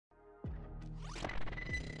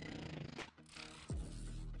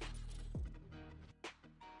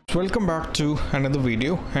Welcome back to another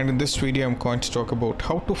video, and in this video I'm going to talk about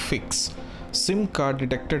how to fix SIM card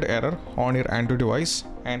detected error on your Android device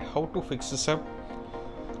and how to fix this up.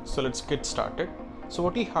 So let's get started. So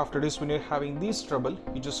what you have to do is, when you're having this trouble,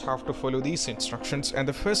 you just have to follow these instructions, and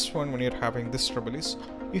the first one when you're having this trouble is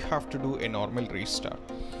you have to do a normal restart.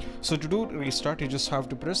 So to do restart, you just have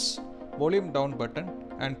to press volume down button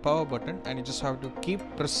and power button, and you just have to keep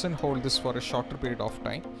press and hold this for a shorter period of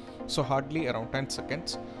time, so hardly around 10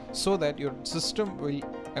 seconds, so that your system will,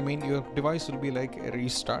 your device will be like a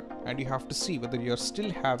restart, and you have to see whether you're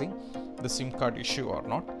still having the SIM card issue or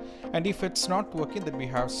not. And if it's not working, then we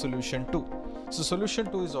have solution 2. So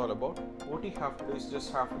solution 2 is all about, what you have to do is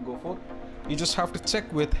just have to go for, you just have to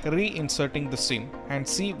check with reinserting the SIM and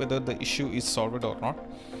see whether the issue is solved or not.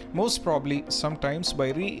 Most probably, sometimes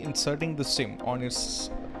by reinserting the SIM on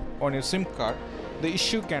your SIM card, the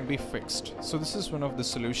issue can be fixed. So this is one of the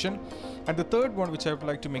solution. And the third one which I would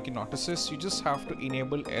like to make you notice is, you just have to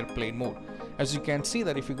enable airplane mode. As you can see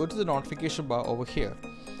that if you go to the notification bar over here,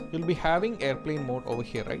 you'll be having airplane mode over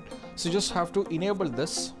here, right? So you just have to enable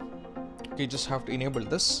this. Okay, you just have to enable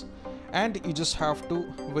this, and you just have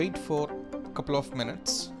to wait for a couple of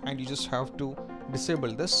minutes, and you just have to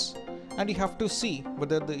disable this, and you have to see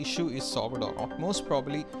whether the issue is solved or not. Most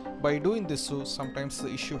probably by doing this, so sometimes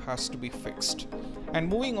the issue has to be fixed. And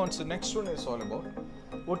moving on to the next one is all about,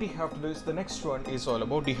 what you have to do is, the next one is all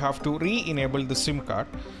about, you have to re-enable the SIM card.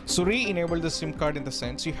 So re-enable the SIM card in the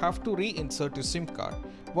sense, you have to reinsert your SIM card.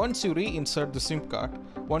 Once you reinsert the SIM card,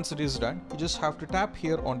 once it is done, you just have to tap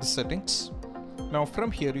here on the settings. Now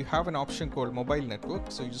from here you have an option called mobile network,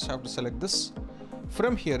 so you just have to select this.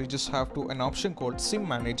 From here you just have to an option called SIM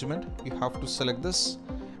management, you have to select this,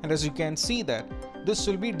 and as you can see that this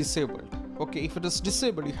will be disabled. Okay, if it is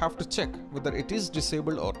disabled, you have to check whether it is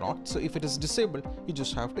disabled or not. So if it is disabled, you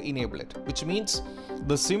just have to enable it, which means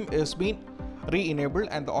the SIM is being re-enabled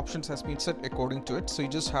and the options has been set according to it. So you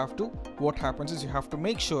just have to, what happens is, you have to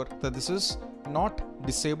make sure that this is not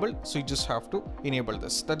disabled, so you just have to enable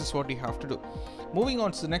this. That is what you have to do. Moving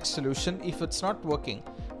on to the next solution, if it's not working,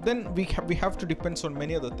 then we have to depend on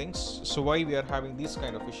many other things. So why we are having these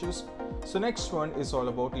kind of issues. So next one is all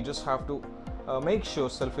about, you just have to make sure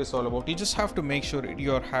you just have to make sure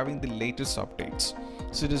you are having the latest updates.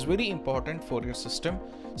 So it is very important for your system.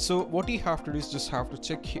 So what you have to do is just have to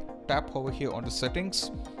check tap over here on the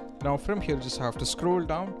settings. Now from here just have to scroll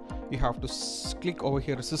down, you have to click over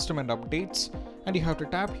here system and updates, and you have to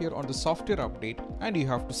tap here on the software update, and you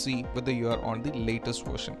have to see whether you are on the latest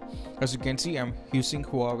version. As you can see, I'm using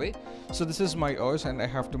Huawei, so this is my OS, and I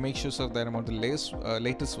have to make sure so that I'm on the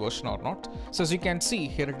latest version or not. So as you can see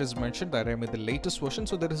here, it is mentioned that I'm in the latest version,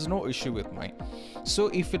 so there is no issue with mine. So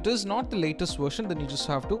if it is not the latest version, then you just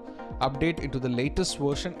have to update into the latest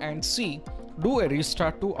version and see, do a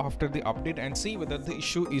restart too after the update and see whether the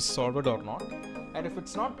issue is solved or not. And if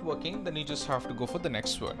it's not working, then you just have to go for the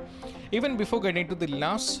next one. Even before getting to the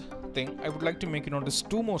last thing, I would like to make you notice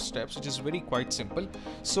two more steps, which is very quite simple.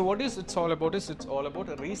 So what is it's all about is, it's all about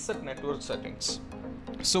a reset network settings.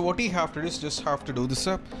 So what you have to do is just have to do this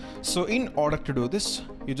up. So in order to do this,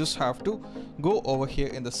 you just have to go over here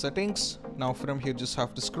in the settings. Now from here just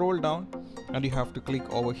have to scroll down, and you have to click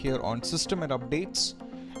over here on system and updates.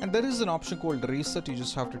 And there is an option called reset, you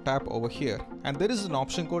just have to tap over here. And there is an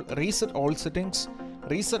option called reset all settings,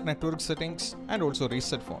 reset network settings, and also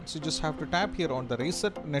reset phone. So you just have to tap here on the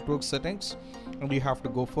reset network settings, and you have to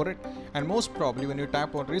go for it. And most probably when you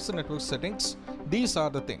tap on reset network settings, these are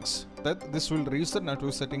the things that this will reset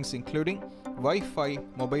network settings, including Wi-Fi,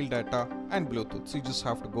 mobile data, and Bluetooth. So you just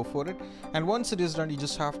have to go for it, and once it is done, you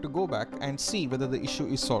just have to go back and see whether the issue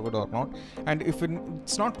is solved or not. And if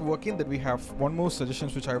it's not working, then we have one more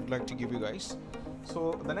suggestions which I would like to give you guys.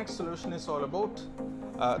 So the next solution is all about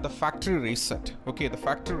the factory reset. Okay, the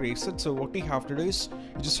factory reset. So what you have to do is,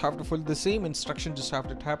 you just have to follow the same instruction, just have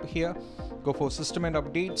to tap here, go for system and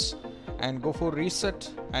updates, and go for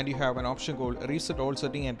reset, and you have an option called reset all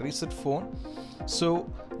setting and reset phone. So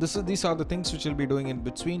these are the things which you'll be doing in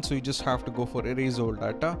between. So you just have to go for erase all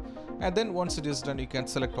data, and then once it is done, you can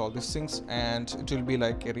select all these things, and it will be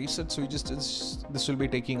like a reset. So you just this will be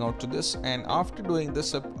taking out to this, and after doing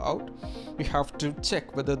this out, you have to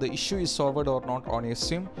check whether the issue is solved or not on your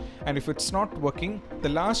SIM. And if it's not working, the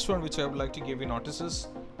last one which I would like to give you notices,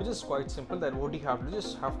 which is quite simple, that what you have to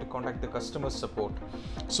just have to contact the customer support.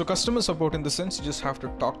 So customer support in the sense, you just have to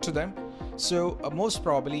talk to them. So most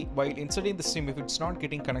probably while inserting the SIM, if it's not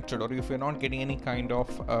getting connected, or if you're not getting any kind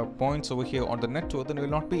of points over here on the network, then you will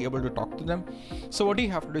not be able to talk to them. So what you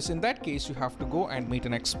have to do is, in that case, you have to go and meet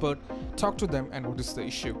an expert talk to them and what is the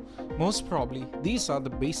issue. Most probably these are the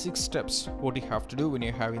basic steps what you have to do when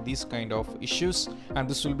you're having these kind of issues, and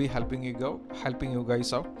this will be helping you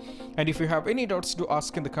guys out. And if you have any doubts, do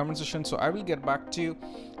ask in the comment section, so I will get back to you.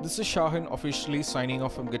 This is Shahin officially signing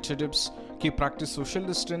off from Get Your Tips. Keep practice social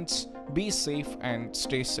distance, be safe and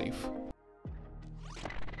stay safe.